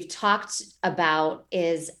that we've talked about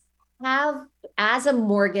is as a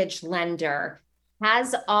mortgage lender,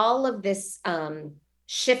 has all of this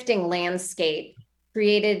shifting landscape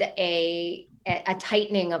created a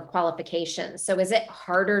tightening of qualifications? So is it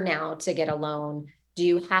harder now to get a loan? Do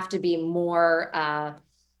you have to be more,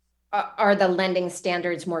 are the lending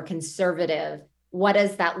standards more conservative? What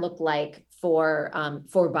does that look like for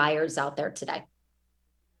buyers out there today?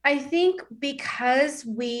 I think because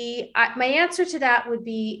my answer to that would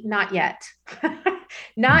be not yet.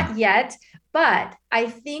 Not yet, but I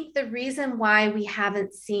think the reason why we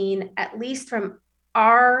haven't seen, at least from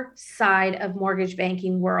our side of mortgage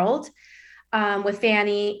banking world, with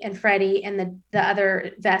Fannie and Freddie and the other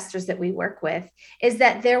investors that we work with, is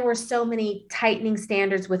that there were so many tightening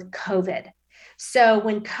standards with COVID. So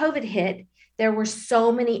when COVID hit, there were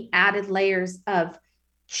so many added layers of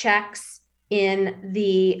checks in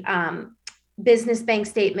the business bank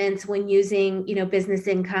statements when using, business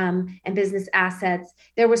income and business assets.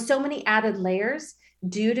 There were so many added layers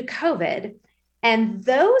due to COVID, and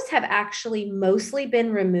those have actually mostly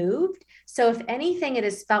been removed. So if anything, it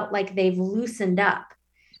has felt like they've loosened up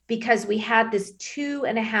because we had this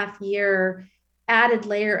 2.5 year added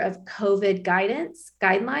layer of COVID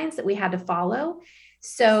guidelines that we had to follow.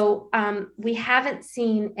 So we haven't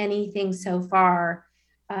seen anything so far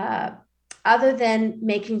other than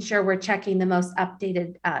making sure we're checking the most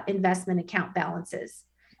updated investment account balances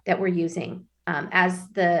that we're using. As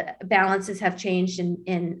the balances have changed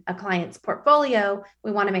in a client's portfolio,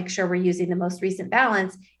 we want to make sure we're using the most recent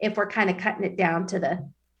balance if we're kind of cutting it down to the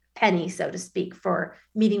penny, so to speak, for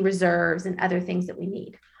meeting reserves and other things that we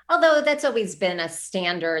need. Although that's always been a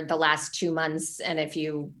standard the last 2 months. And if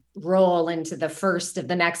you roll into the first of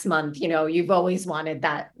the next month, you've always wanted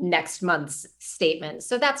that next month's statement.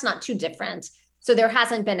 So that's not too different. So there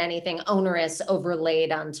hasn't been anything onerous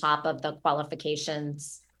overlaid on top of the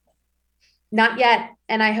qualifications. Not yet.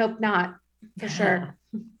 And I hope not, for sure.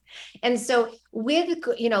 And so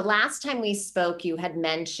last time we spoke, you had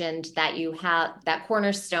mentioned that that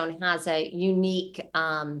Cornerstone has a unique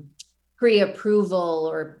pre-approval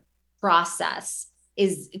or process.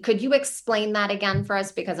 Could you explain that again for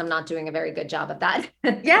us? Because I'm not doing a very good job of that.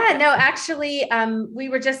 Yeah, no, actually, we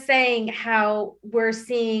were just saying how we're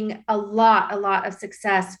seeing a lot of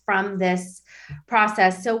success from this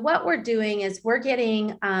process. So what we're doing is we're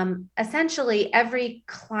getting essentially every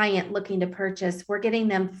client looking to purchase, we're getting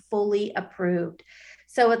them fully approved.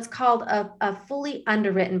 So it's called a fully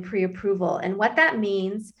underwritten pre-approval. And what that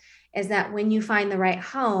means is that when you find the right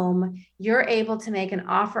home, you're able to make an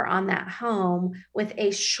offer on that home with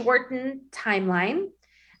a shortened timeline.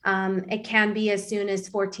 It can be as soon as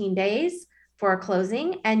 14 days for a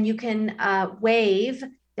closing, and you can waive,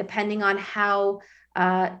 depending on how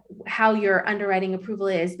your underwriting approval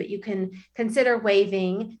is, but you can consider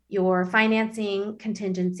waiving your financing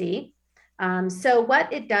contingency. So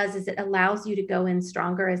what it does is it allows you to go in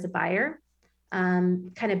stronger as a buyer,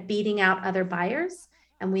 kind of beating out other buyers.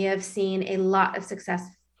 And we have seen a lot of success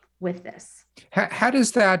with this. How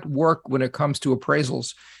does that work when it comes to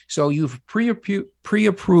appraisals? So you've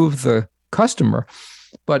pre-approved the customer,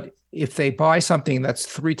 but if they buy something that's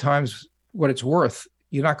 3 times what it's worth,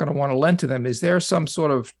 you're not going to want to lend to them. Is there some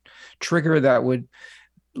sort of trigger that would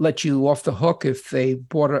let you off the hook if they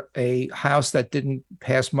bought a house that didn't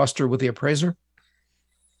pass muster with the appraiser?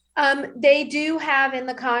 They do have in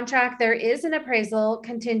the contract, there is an appraisal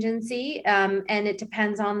contingency, and it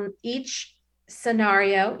depends on each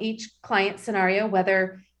client scenario,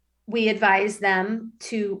 whether we advise them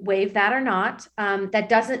to waive that or not. That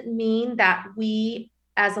doesn't mean that we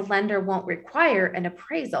as a lender won't require an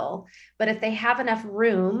appraisal, but if they have enough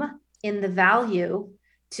room in the value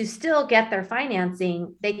to still get their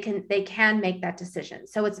financing, they can make that decision.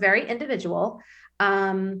 So it's very individual.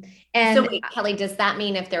 And so wait, Kelly, does that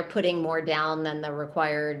mean if they're putting more down than the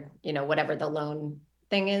required, whatever the loan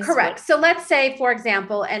thing is? Correct. So let's say, for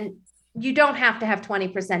example, and you don't have to have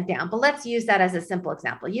 20% down, but let's use that as a simple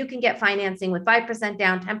example. You can get financing with 5%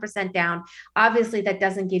 down, 10% down. Obviously, that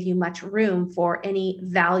doesn't give you much room for any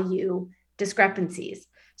value discrepancies.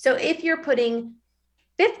 So if you're putting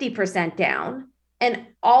 50% down and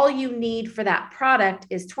all you need for that product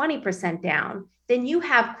is 20% down, then you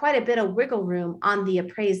have quite a bit of wiggle room on the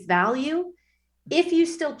appraised value if you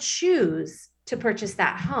still choose to purchase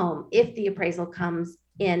that home, if the appraisal comes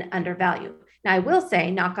in under value. Now, I will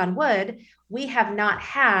say, knock on wood, we have not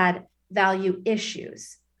had value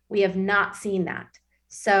issues. We have not seen that.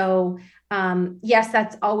 So yes,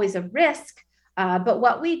 that's always a risk. But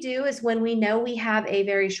what we do is when we know we have a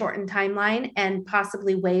very shortened timeline and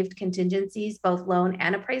possibly waived contingencies, both loan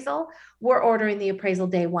and appraisal, we're ordering the appraisal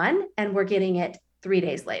day 1 and we're getting it 3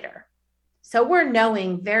 days later. So we're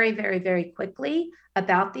knowing very, very, very quickly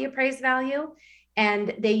about the appraised value.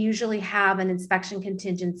 And they usually have an inspection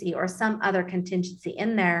contingency or some other contingency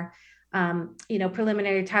in there,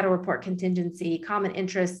 preliminary title report contingency, common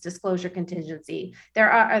interest disclosure contingency. There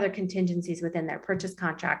are other contingencies within their purchase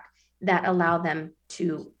contract that allow them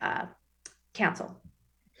to cancel.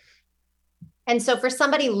 And so for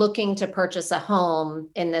somebody looking to purchase a home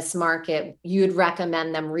in this market, you'd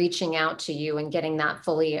recommend them reaching out to you and getting that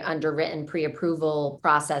fully underwritten pre-approval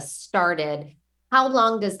process started. How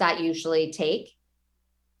long does that usually take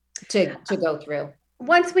to go through?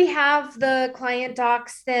 Once we have the client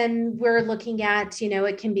docs, then we're looking at,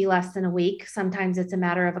 it can be less than a week. Sometimes it's a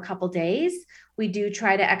matter of a couple days. We do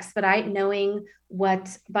try to expedite, knowing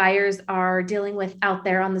what buyers are dealing with out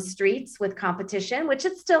there on the streets with competition, which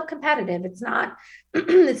it's still competitive. It's not,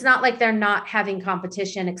 it's not like they're not having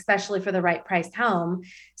competition, especially for the right priced home.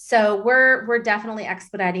 So we're definitely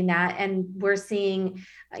expediting that. And we're seeing,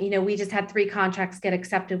 we just had 3 contracts get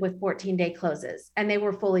accepted with 14-day closes, and they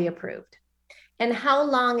were fully approved. And how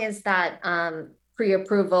long is that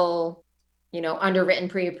pre-approval, underwritten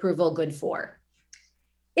pre-approval good for?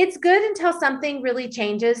 It's good until something really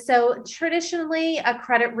changes. So traditionally a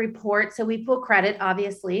credit report, so we pull credit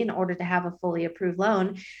obviously in order to have a fully approved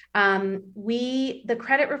loan. The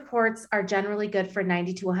credit reports are generally good for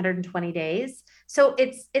 90 to 120 days. So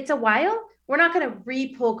it's a while. We're not going to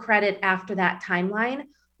re-pull credit after that timeline.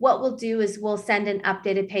 What we'll do is we'll send in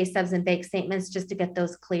updated pay stubs and bank statements just to get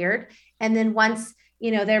those cleared. And then once,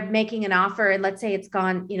 they're making an offer, and let's say it's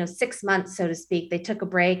gone, 6 months, so to speak, they took a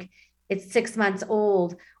break, it's 6 months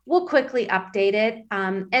old, we'll quickly update it.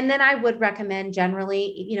 And then I would recommend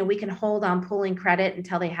generally, we can hold on pulling credit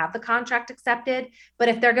until they have the contract accepted. But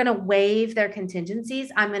if they're going to waive their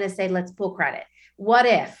contingencies, I'm going to say, let's pull credit. What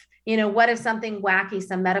if something wacky,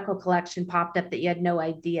 some medical collection popped up that you had no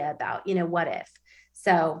idea about, what if?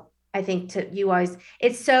 So I think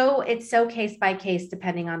it's so case by case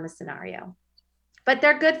depending on the scenario, but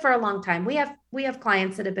they're good for a long time. We have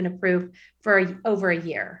clients that have been approved for over a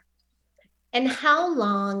year. And how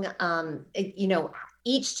long,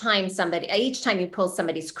 each time you pull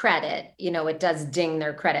somebody's credit, it does ding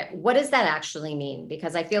their credit. What does that actually mean?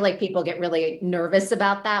 Because I feel like people get really nervous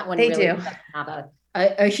about that when they really do doesn't have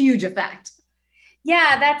a huge effect.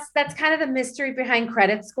 Yeah, that's kind of the mystery behind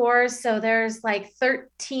credit scores. So there's like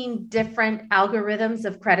 13 different algorithms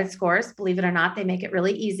of credit scores. Believe it or not, they make it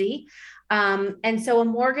really easy. And so a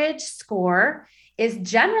mortgage score is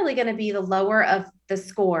generally going to be the lower of the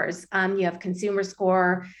scores. You have consumer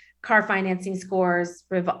score, car financing scores,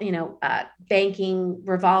 banking,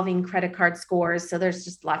 revolving credit card scores. So there's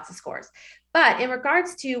just lots of scores. But in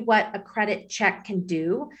regards to what a credit check can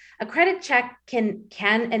do, a credit check can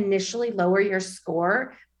initially lower your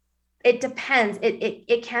score. It depends.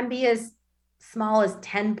 It can be as small as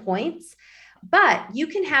 10 points, but you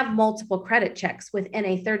can have multiple credit checks within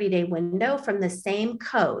a 30-day window from the same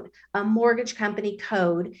code, a mortgage company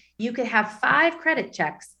code. You could have 5 credit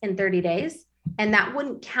checks in 30 days, and that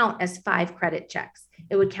wouldn't count as 5 credit checks.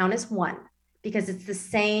 It would count as 1 because it's the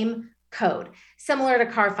same code. Similar to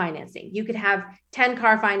car financing, you could have 10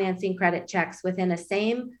 car financing credit checks within a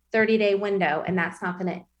same 30-day window, and that's not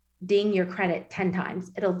going to ding your credit 10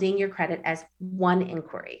 times. It'll ding your credit as 1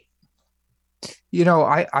 inquiry.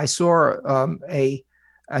 I saw a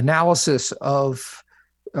analysis of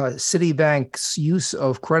Citibank's use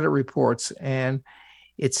of credit reports, and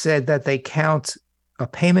it said that they count a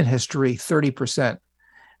payment history 30%. And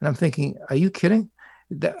I'm thinking, are you kidding?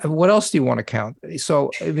 What else do you want to count?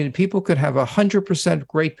 So, people could have 100%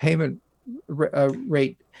 great payment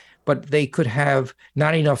rate, but they could have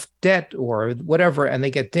not enough debt or whatever, and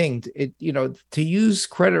they get dinged. To use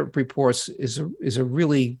credit reports is a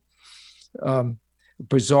really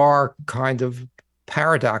bizarre kind of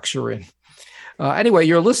paradox you're in. Anyway,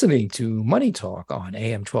 you're listening to Money Talk on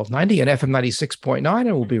AM 1290 and FM 96.9,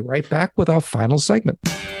 and we'll be right back with our final segment.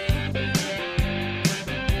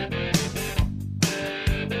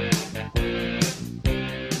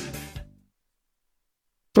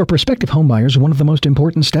 For prospective homebuyers, one of the most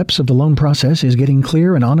important steps of the loan process is getting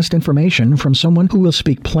clear and honest information from someone who will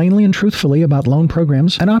speak plainly and truthfully about loan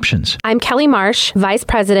programs and options. I'm Kelly Marsh, Vice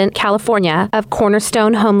President, California of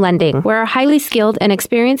Cornerstone Home Lending, where our highly skilled and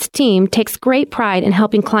experienced team takes great pride in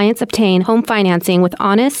helping clients obtain home financing with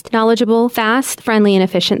honest, knowledgeable, fast, friendly, and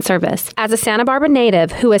efficient service. As a Santa Barbara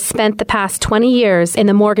native who has spent the past 20 years in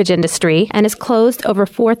the mortgage industry and has closed over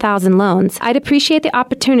 4,000 loans, I'd appreciate the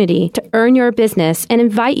opportunity to earn your business and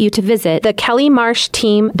invite you to visit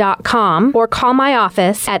thekellymarshteam.com or call my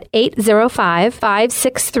office at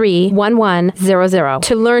 805-563-1100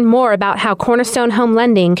 to learn more about how Cornerstone Home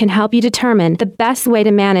Lending can help you determine the best way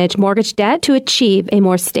to manage mortgage debt to achieve a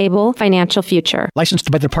more stable financial future. Licensed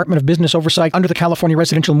by the Department of Business Oversight under the California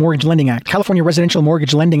Residential Mortgage Lending Act. California Residential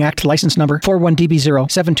Mortgage Lending Act license number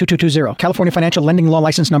 41DB0722220. California Financial Lending Law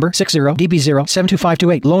license number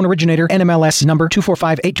 60DB072528. Loan originator NMLS number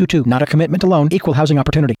 245822. Not a commitment to loan. Equal housing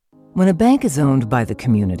opportunity. When a bank is owned by the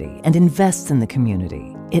community and invests in the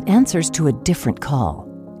community, it answers to a different call.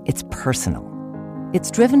 It's personal.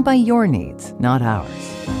 It's driven by your needs, not ours.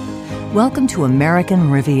 Welcome to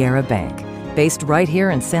American Riviera Bank, based right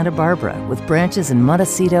here in Santa Barbara with branches in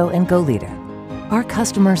Montecito and Goleta. Our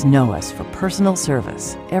customers know us for personal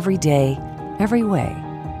service every day, every way.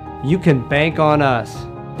 You can bank on us.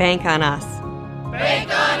 Bank on us. Bank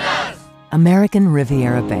on us! American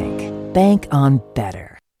Riviera Bank. Bank on better.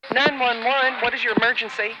 911, what is your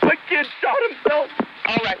emergency? My kid shot himself.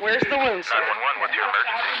 All right, where's the wound, sir? 911, what's your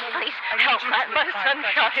emergency? Please help. My son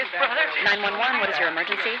shot his brother. 911, what is your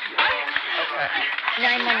emergency? Okay.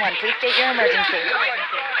 911, please state your emergency.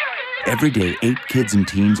 Every day, 8 kids and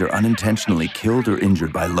teens are unintentionally killed or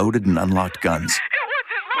injured by loaded and unlocked guns.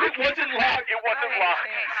 It wasn't locked. It wasn't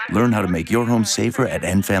locked. Learn how to make your home safer at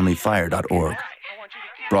endfamilyfire.org.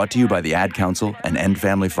 Brought to you by the Ad Council and End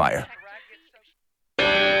Family Fire.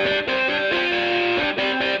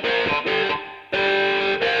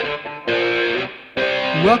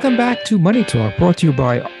 Welcome back to Money Talk, brought to you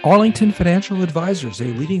by Arlington Financial Advisors, a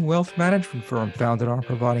leading wealth management firm founded on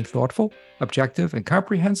providing thoughtful, objective, and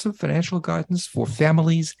comprehensive financial guidance for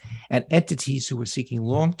families and entities who are seeking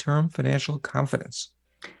long-term financial confidence.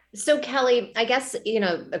 So Kelly, I guess,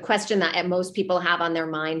 a question that most people have on their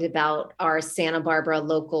mind about our Santa Barbara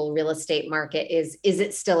local real estate market is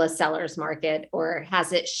it still a seller's market, or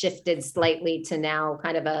has it shifted slightly to now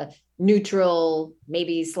kind of a neutral,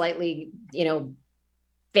 maybe slightly,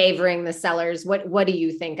 favoring the sellers? What do you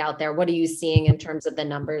think out there? What are you seeing in terms of the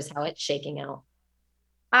numbers, how it's shaking out?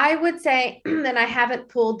 I would say, and I haven't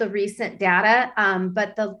pulled the recent data,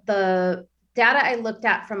 but the data I looked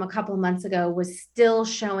at from a couple of months ago was still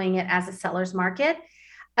showing it as a seller's market.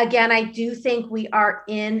 Again, I do think we are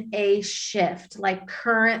in a shift. Like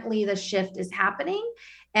currently the shift is happening.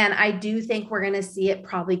 And I do think we're going to see it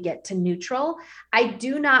probably get to neutral. I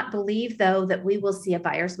do not believe, though, that we will see a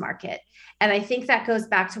buyer's market. And I think that goes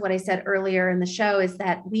back to what I said earlier in the show, is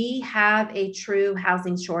that we have a true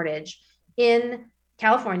housing shortage in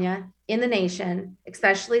California, in the nation,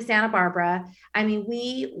 especially Santa Barbara. I mean,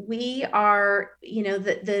 we are,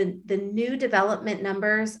 the new development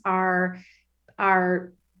numbers are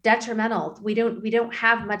detrimental. We don't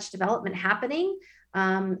have much development happening.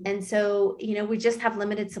 And so, we just have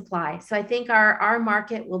limited supply. So I think our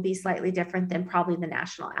market will be slightly different than probably the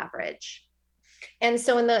national average. And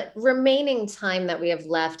so in the remaining time that we have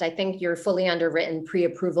left, I think your fully underwritten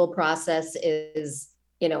pre-approval process is,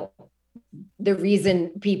 the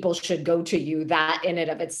reason people should go to you. That in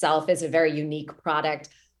and of itself is a very unique product.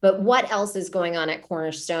 But what else is going on at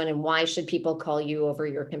Cornerstone, and why should people call you over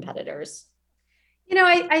your competitors?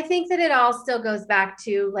 I think that it all still goes back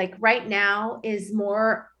to, like, right now is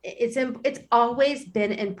more, it's always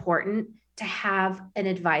been important to have an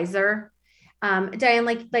advisor. Diane,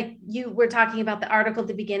 like you were talking about the article at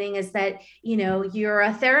the beginning, is that, you're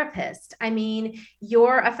a therapist. I mean,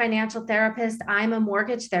 you're a financial therapist. I'm a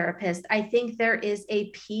mortgage therapist. I think there is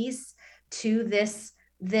a piece to this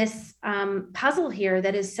puzzle here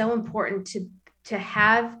that is so important to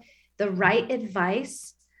have the right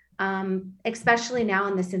advice, especially now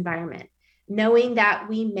in this environment, knowing that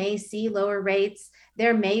we may see lower rates,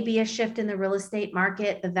 there may be a shift in the real estate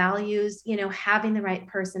market, the values, having the right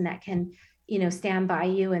person that can, stand by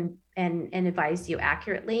you and advise you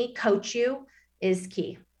accurately, coach you, is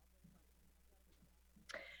key.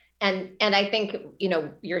 And I think,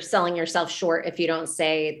 you're selling yourself short if you don't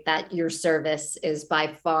say that your service is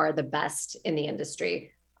by far the best in the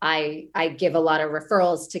industry. I give a lot of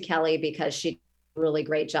referrals to Kelly because she did a really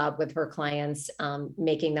great job with her clients,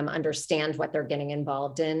 making them understand what they're getting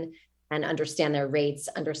involved in and understand their rates,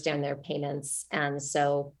 understand their payments. And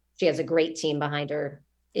so she has a great team behind her.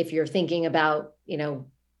 If you're thinking about,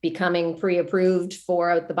 becoming pre-approved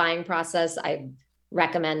for the buying process, I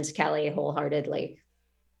recommend Kelly wholeheartedly.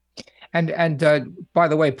 And by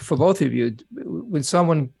the way, for both of you, when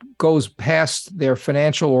someone goes past their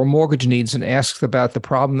financial or mortgage needs and asks about the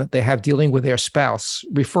problem that they have dealing with their spouse,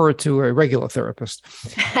 refer to a regular therapist.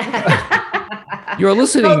 You're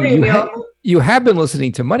listening. You have been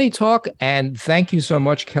listening to Money Talk, and thank you so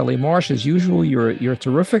much, Kelly Marsh. As usual, you're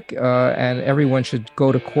terrific, and everyone should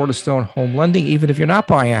go to Cornerstone Home Lending, even if you're not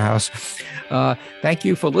buying a house. Thank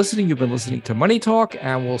you for listening. You've been listening to Money Talk,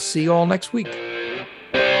 and we'll see you all next week.